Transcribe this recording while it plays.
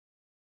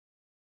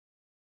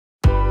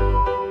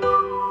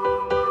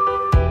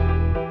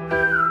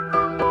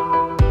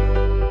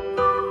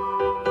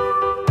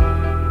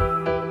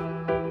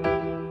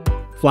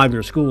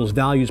Flagler Schools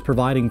values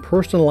providing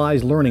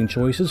personalized learning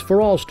choices for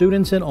all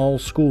students in all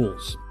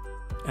schools.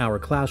 Our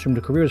Classroom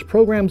to Careers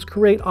programs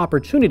create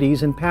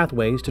opportunities and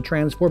pathways to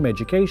transform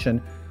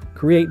education,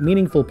 create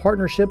meaningful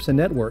partnerships and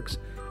networks,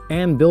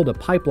 and build a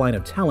pipeline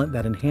of talent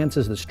that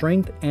enhances the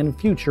strength and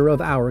future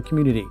of our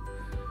community.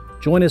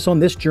 Join us on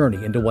this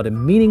journey into what a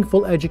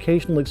meaningful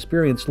educational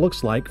experience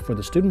looks like for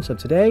the students of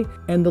today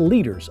and the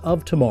leaders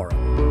of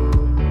tomorrow.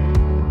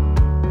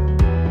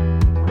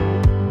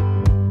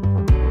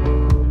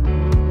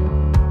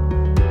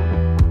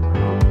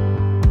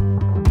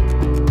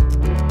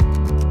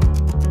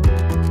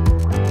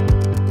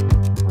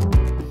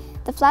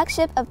 The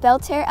flagship of Belle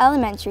Terre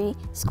Elementary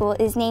School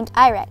is named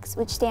iRecs,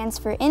 which stands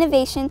for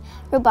Innovation,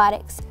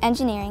 Robotics,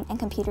 Engineering, and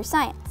Computer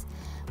Science.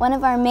 One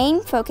of our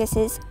main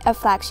focuses of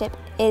Flagship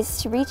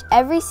is to reach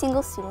every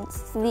single student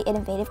through the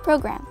innovative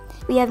program.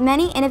 We have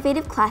many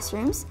innovative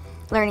classrooms,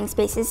 learning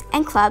spaces,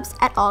 and clubs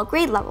at all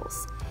grade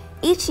levels.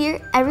 Each year,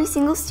 every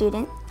single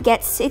student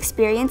gets to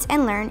experience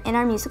and learn in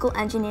our musical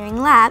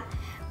engineering lab,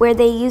 where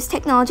they use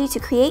technology to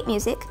create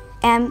music,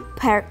 and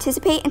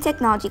participate in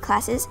technology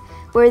classes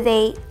where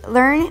they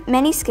learn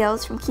many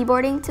skills from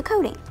keyboarding to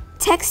coding.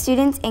 Tech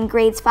students in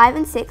grades 5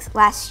 and 6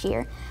 last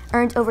year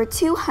earned over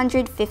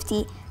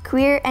 250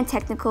 career and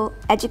technical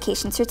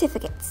education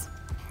certificates.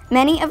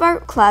 Many of our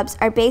clubs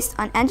are based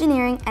on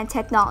engineering and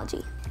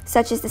technology,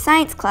 such as the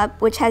Science Club,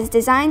 which has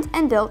designed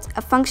and built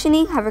a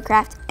functioning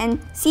hovercraft,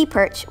 and Sea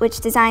Perch, which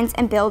designs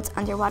and builds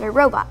underwater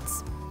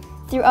robots.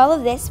 Through all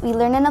of this, we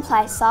learn and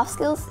apply soft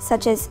skills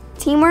such as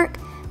teamwork,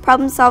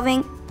 problem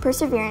solving,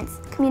 perseverance,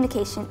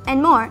 communication,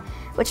 and more,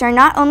 which are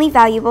not only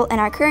valuable in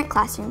our current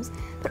classrooms,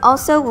 but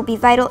also will be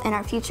vital in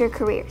our future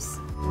careers.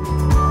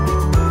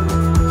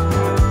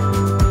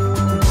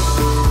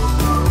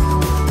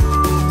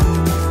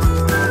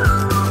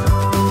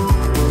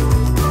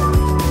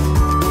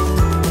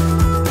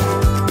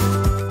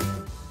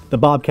 The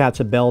Bobcats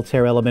at Belle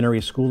Terre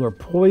Elementary School are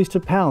poised to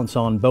pounce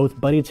on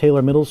both Buddy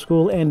Taylor Middle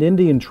School and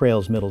Indian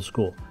Trails Middle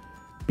School.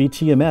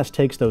 BTMS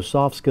takes those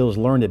soft skills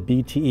learned at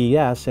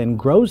BTES and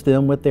grows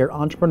them with their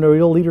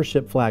entrepreneurial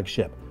leadership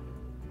flagship.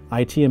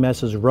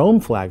 ITMS's Rome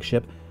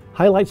flagship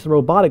highlights the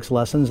robotics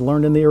lessons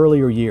learned in the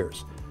earlier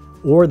years,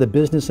 or the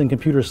business and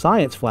computer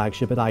science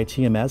flagship at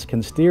ITMS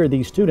can steer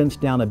these students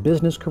down a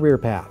business career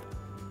path.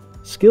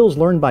 Skills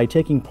learned by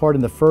taking part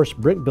in the first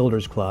Brick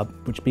Builders Club,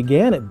 which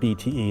began at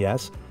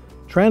BTES,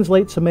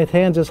 translates to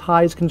Matanzas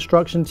High's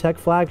Construction Tech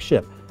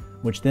flagship,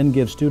 which then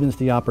gives students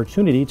the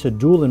opportunity to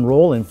dual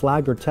enroll in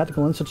Flagler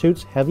Technical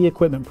Institute's Heavy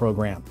Equipment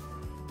program.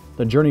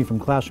 The journey from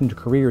classroom to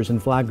careers in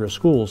Flagler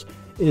schools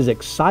is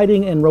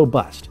exciting and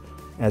robust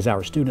as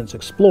our students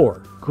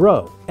explore,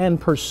 grow, and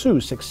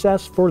pursue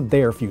success for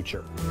their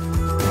future.